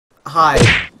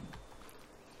Hi.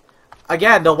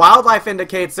 Again, the wildlife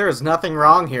indicates there's nothing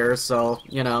wrong here, so,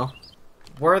 you know.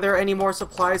 Were there any more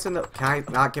supplies in the... Can I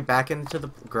not get back into the...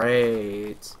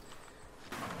 Great.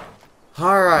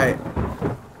 Alright.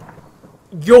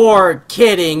 You're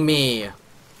kidding me!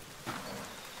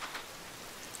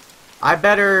 I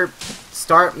better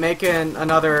start making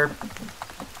another...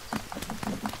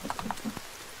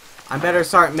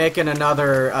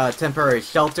 temporary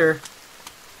shelter.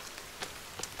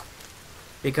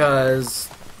 Because...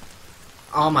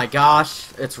 Oh my gosh,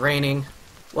 it's raining.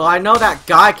 Well, I know that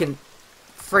guy can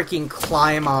freaking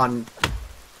climb on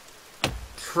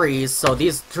trees, so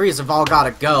these trees have all gotta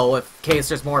go in case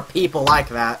there's more people like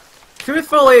that.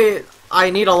 Truthfully, I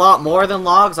need a lot more than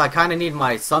logs. I kinda need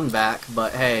my sun back,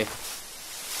 but hey.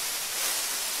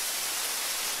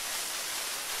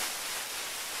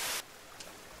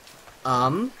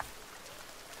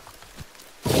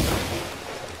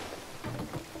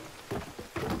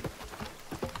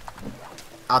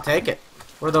 I'll take it.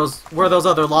 Where those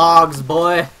other logs,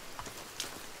 boy?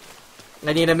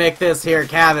 I need to make this here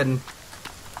cabin.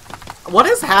 What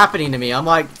is happening to me? I'm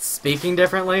like speaking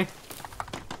differently.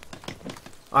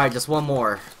 Alright, just one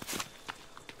more.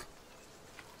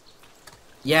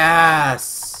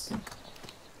 Yes!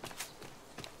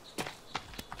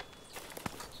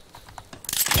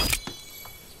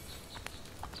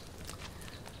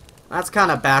 That's kind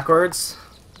of backwards.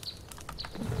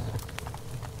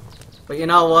 But you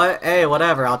know what? Hey,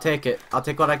 whatever. I'll take it. I'll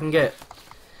take what I can get.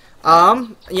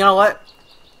 You know what?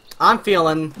 I'm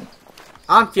feeling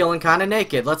kind of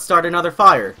naked. Let's start another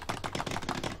fire.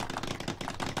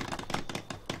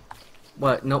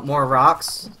 What? No more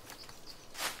rocks?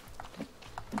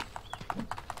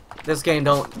 This game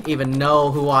don't even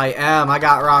know who I am. I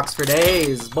got rocks for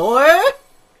days, boy!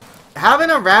 Having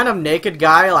a random naked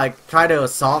guy, like, try to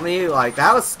assault me, like,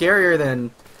 that was scarier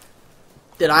than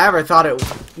I ever thought it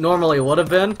normally would have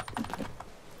been.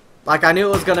 Like, I knew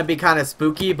it was gonna be kind of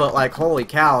spooky, but, like, holy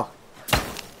cow.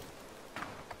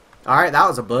 Alright, that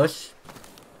was a bush.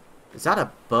 Is that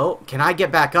a boat? Can I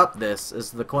get back up this, is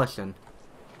the question.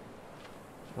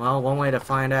 Well, one way to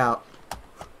find out.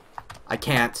 I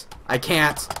can't. I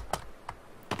can't.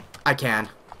 I can.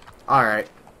 Alright.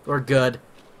 We're good.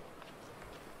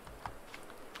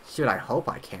 Shoot, I hope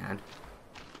I can.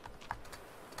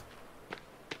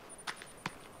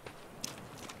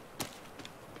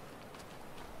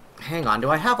 Hang on, do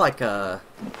I have like a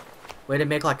way to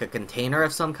make like a container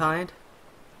of some kind?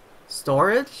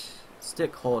 Storage?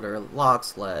 Stick holder, lock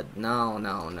sled. No,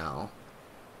 no, no.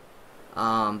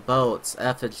 Boats,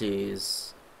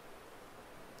 effigies.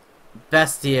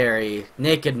 Bestiary,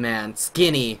 naked man,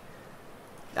 skinny.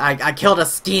 I killed a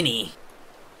skinny.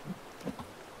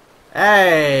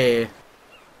 Hey!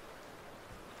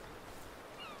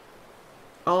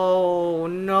 Oh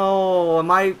no,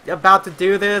 am I about to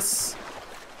do this?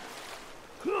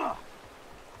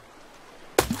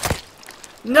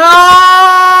 No!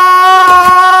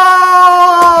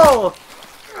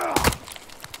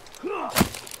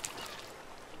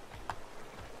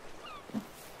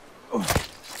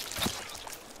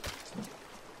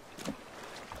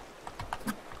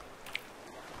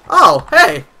 Oh,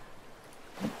 hey!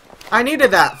 I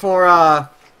needed that for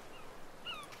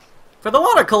the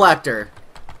water collector.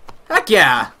 Heck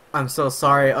yeah! I'm so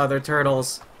sorry, other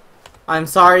turtles. I'm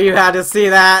sorry you had to see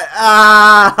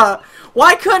that.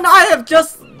 Why couldn't I have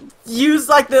just used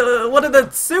like one of the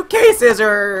suitcases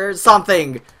or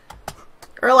something?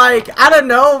 Or like, I don't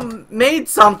know, made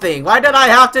something. Why did I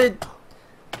have to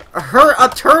hurt a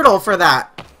turtle for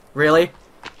that? Really?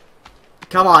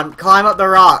 Come on, climb up the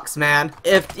rocks, man.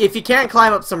 If you can't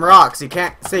climb up some rocks, you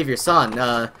can't save your son.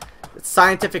 It's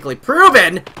scientifically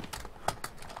proven.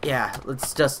 Yeah,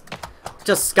 let's just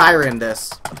Skyrim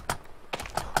this.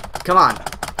 Come on,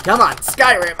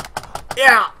 Skyrim.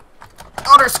 Yeah,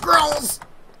 Elder Scrolls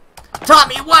taught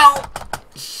me well.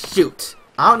 Shoot,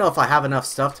 I don't know if I have enough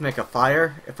stuff to make a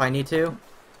fire. If I need to,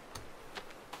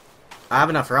 I have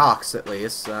enough rocks at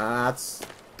least. That's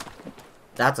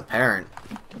apparent.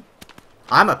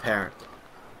 I'm a parent.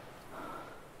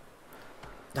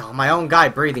 Oh, my own guy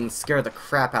breathing scared the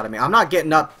crap out of me. I'm not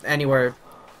getting up anywhere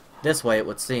this way, it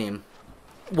would seem.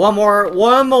 One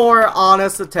more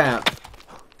honest attempt.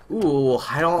 Ooh,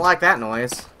 I don't like that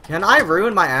noise. Can I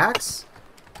ruin my axe?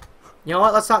 You know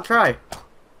what? Let's not try.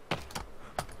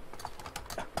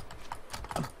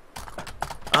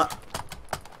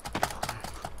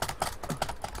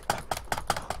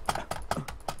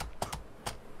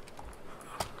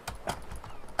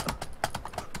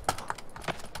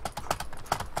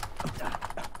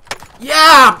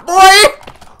 Yeah, boy!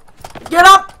 Get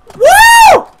up!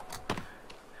 Woo!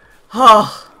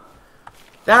 Oh,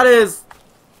 that is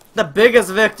the biggest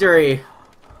victory.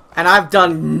 And I've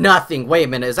done nothing. Wait a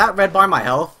minute, is that red bar my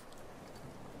health?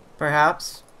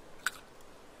 Perhaps?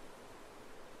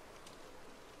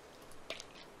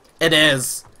 It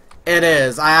is. It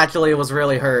is. I actually was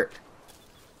really hurt.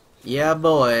 Yeah,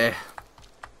 boy.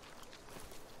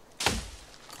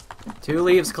 2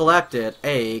 leaves collected.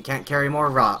 Hey, can't carry more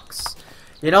rocks.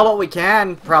 You know what we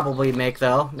can probably make,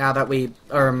 though, now that we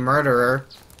are a murderer?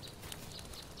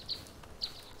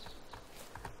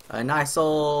 A nice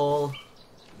old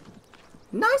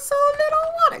little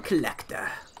water collector.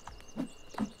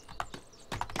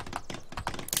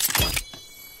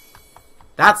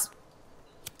 That's...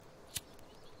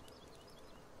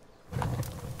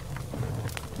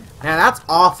 Man, that's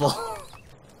awful.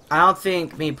 I don't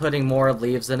think me putting more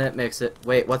leaves in it makes it...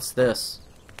 Wait, what's this?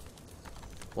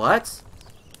 What?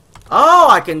 Oh,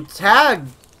 I can tag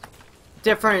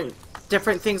different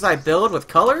things I build with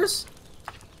colors?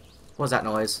 What was that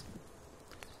noise?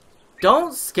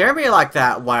 Don't scare me like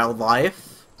that,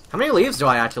 wildlife. How many leaves do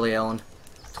I actually own?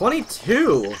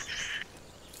 22!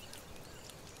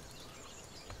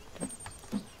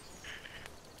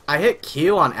 I hit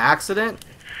Q on accident?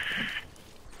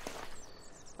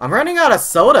 I'm running out of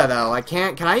soda, though. I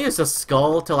can't... Can I use a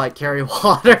skull to, like, carry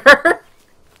water?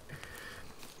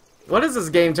 What is this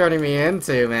game turning me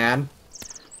into, man?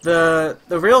 The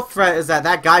real threat is that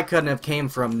that guy couldn't have came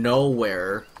from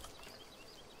nowhere.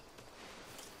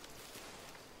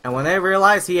 And when they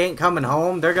realize he ain't coming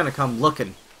home, they're gonna come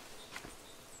looking.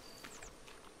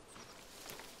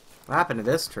 What happened to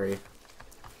this tree?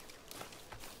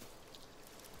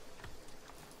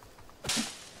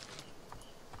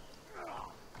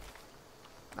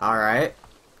 Alright.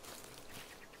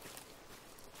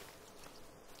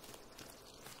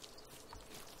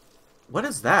 What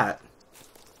is that?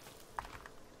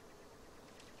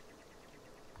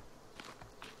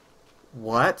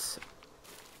 What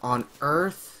on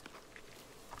earth?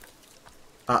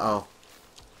 Uh-oh.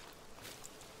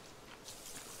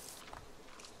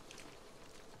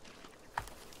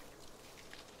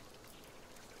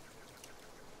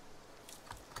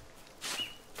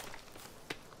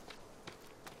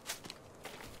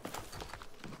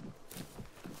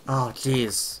 Oh,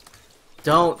 jeez.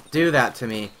 Don't do that to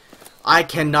me. I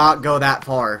cannot go that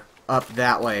far up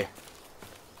that way.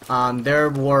 There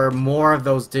were more of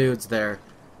those dudes there.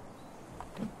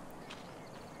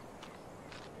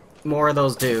 More of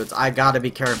those dudes. I gotta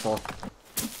be careful.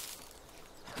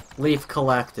 Leaf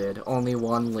collected. Only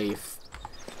 1 leaf.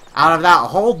 Out of that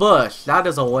whole bush. That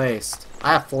is a waste.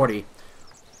 I have 40.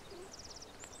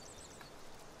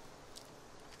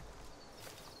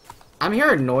 I'm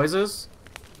hearing noises.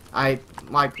 I'm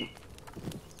like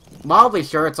mildly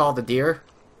sure it's all the deer.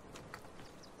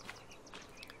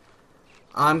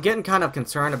 I'm getting kind of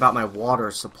concerned about my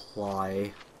water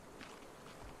supply.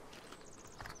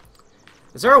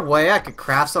 Is there a way I could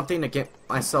craft something to get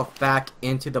myself back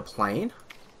into the plane?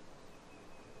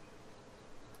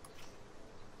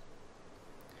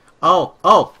 Oh,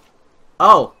 oh,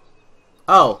 oh,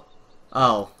 oh,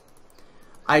 oh.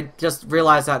 I just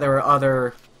realized that there were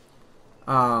other,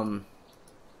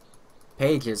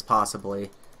 pages,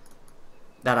 possibly,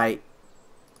 that I...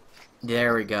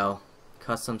 There we go.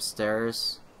 Custom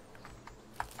stairs.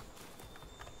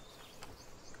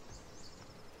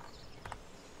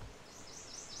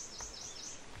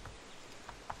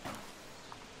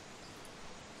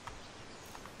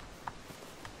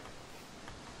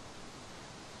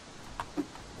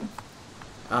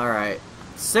 Alright.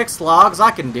 6 logs,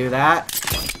 I can do that.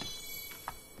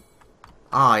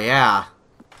 Oh, yeah.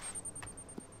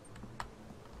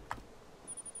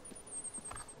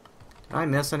 Did I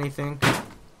miss anything? Can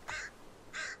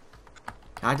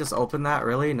I just open that?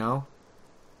 Really? No?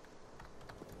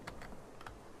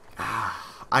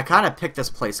 I kind of picked this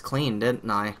place clean, didn't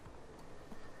I?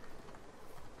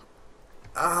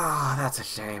 Ah, that's a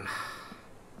shame.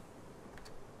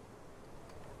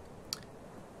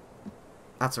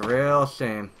 That's a real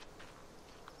shame.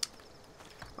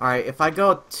 Alright, if I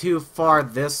go too far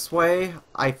this way,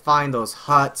 I find those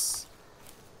huts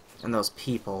and those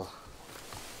people.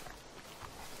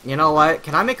 You know what?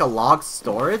 Can I make a log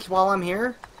storage while I'm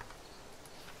here?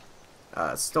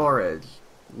 Storage.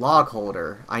 Log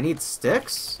holder. I need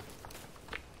sticks?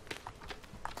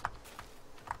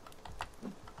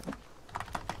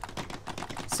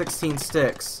 $16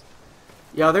 sticks.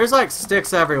 Yo, there's like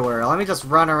sticks everywhere. Let me just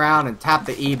run around and tap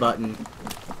the E button.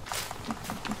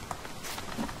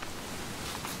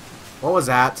 What was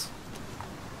that?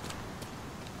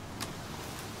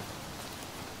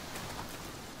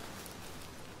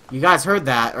 You guys heard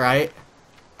that, right?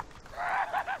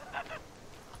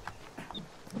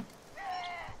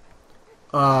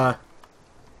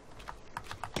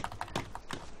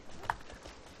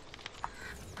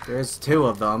 There's two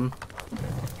of them.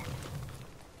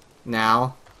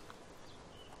 Now.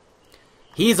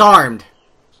 He's armed.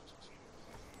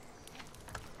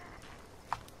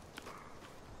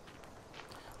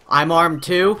 I'm armed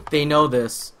too. They know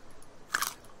this.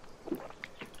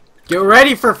 Get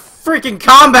ready for freaking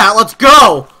combat. Let's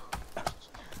go!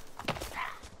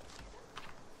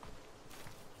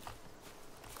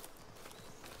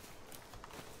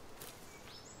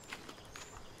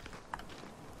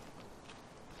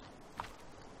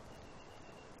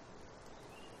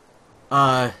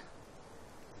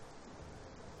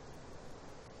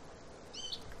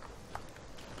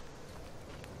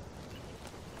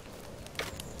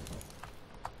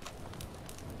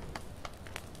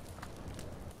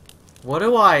 What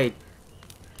do I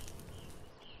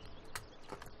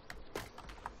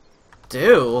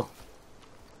do?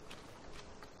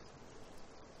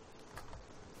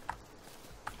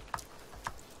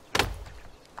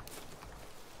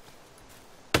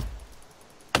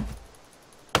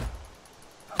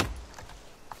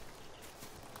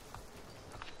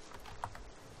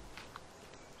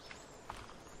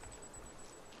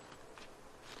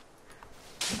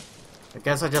 I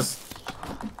guess I just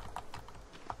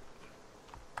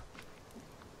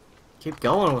keep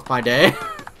going with my day.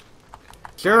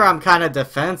 Sure, I'm kind of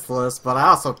defenseless, but I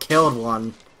also killed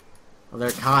one of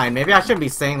their kind. Maybe I shouldn't be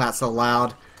saying that so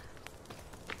loud.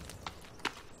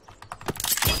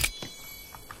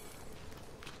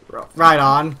 Right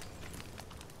on.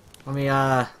 Let me,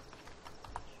 yeah.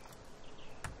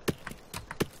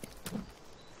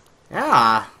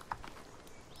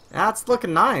 That's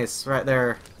looking nice right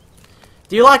there.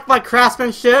 Do you like my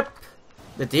craftsmanship?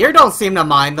 The deer don't seem to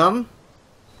mind them.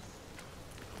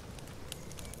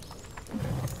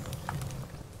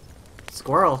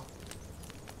 Squirrel.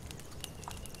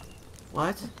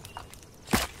 What?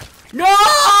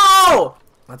 No!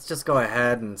 Let's just go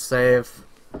ahead and save.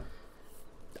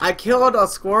 I killed a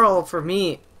squirrel for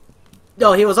meat.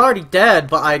 No, he was already dead,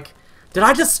 but like, did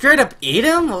I just straight up eat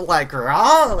him? Like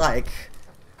raw? Like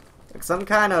some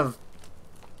kind of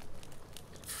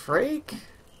freak?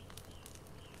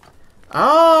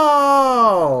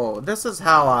 Oh, this is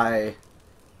how I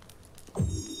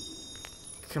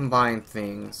combine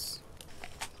things.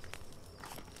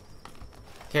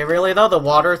 Okay, really though, the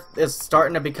water is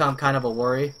starting to become kind of a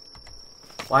worry.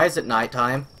 Why is it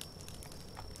nighttime?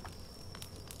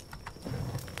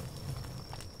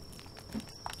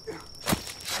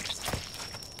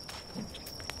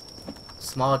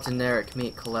 Small generic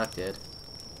meat collected.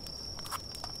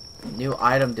 New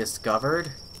item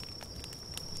discovered.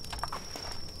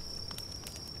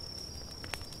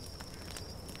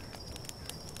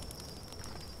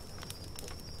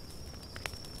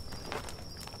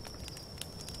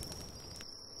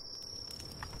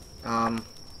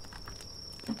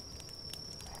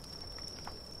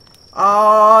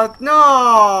 Oh,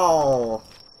 no!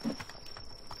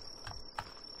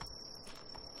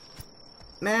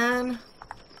 Man.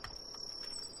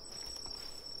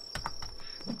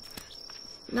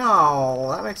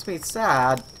 No, that makes me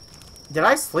sad. Did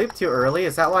I sleep too early?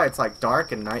 Is that why it's like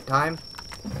dark and nighttime?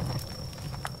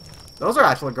 Those are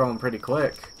actually growing pretty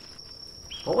quick.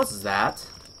 What was that?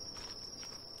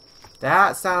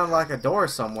 That sounded like a door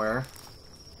somewhere.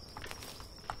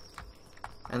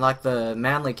 And like the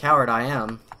manly coward I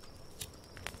am.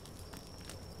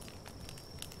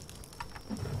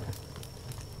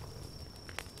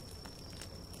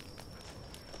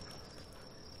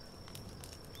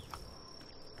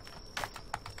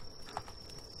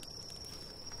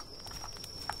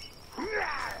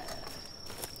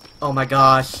 Oh my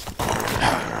gosh.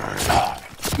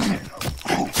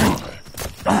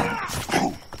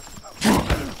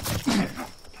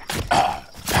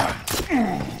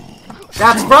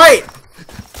 That's right!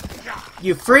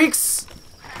 You freaks!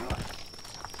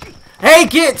 Hey,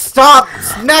 stop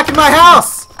smacking my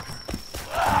house!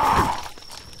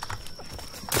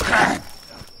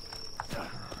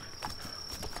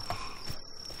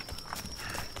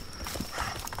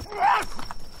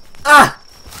 Ah!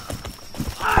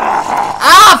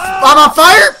 Ah! I'm on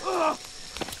fire!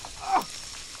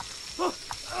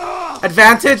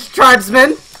 Advantage,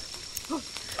 tribesmen!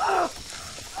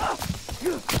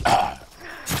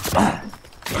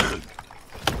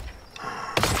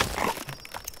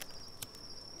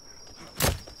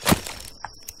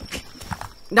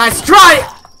 Nice try!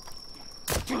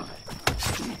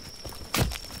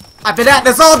 I've been at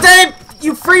this all day,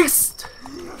 you freaks!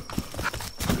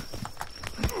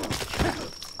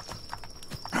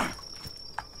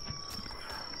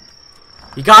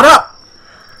 You got up!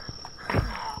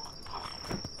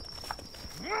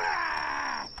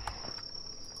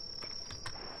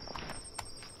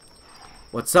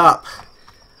 What's up?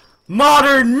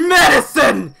 Modern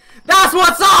medicine! That's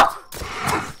what's up!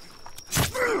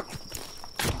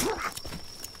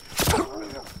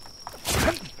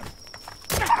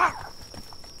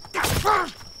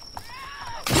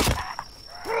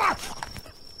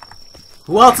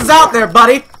 Who else is out there,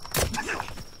 buddy?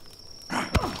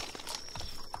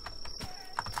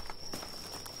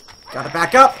 Gotta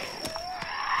back up.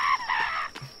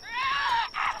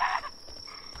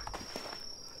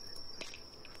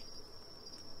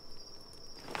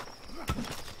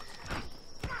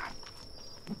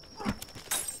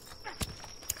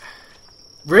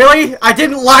 Really? I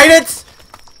didn't light it?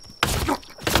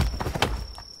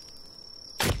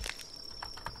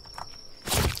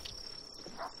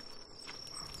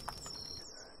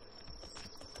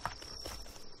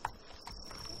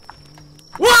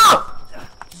 Whoa!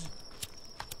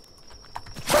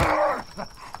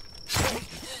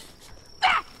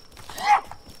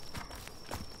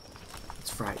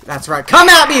 That's right. That's right. Come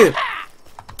at me!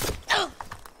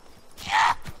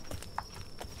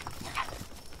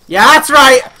 Yeah, that's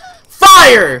right!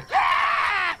 Fire!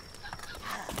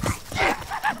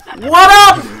 What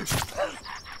up?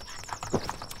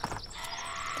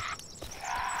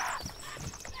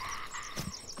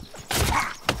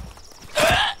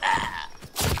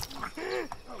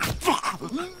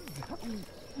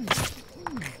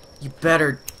 You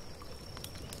better...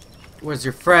 Where's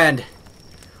your friend?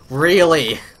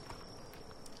 Really?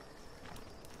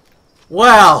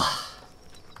 Well...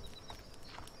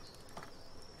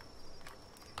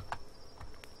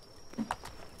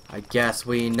 I guess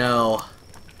we know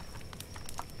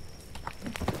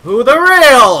who the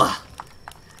real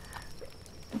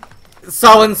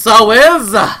so-and-so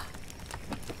is! Yeah,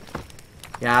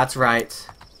 that's right.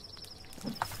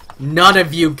 None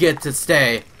of you get to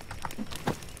stay.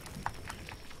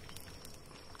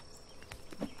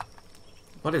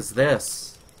 What is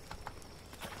this?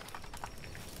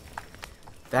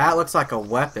 That looks like a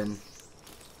weapon.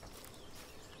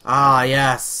 Ah,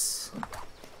 yes.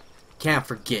 Can't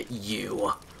forget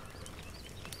you.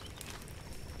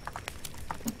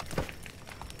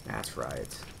 That's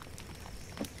right.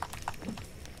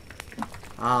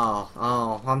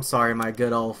 Oh, I'm sorry, my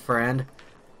good old friend.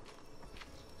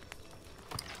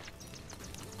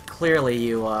 Clearly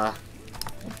you,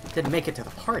 didn't make it to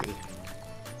the party.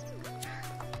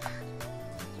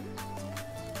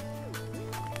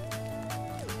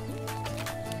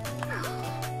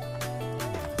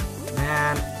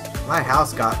 Man, my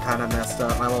house got kind of messed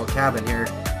up, my little cabin here.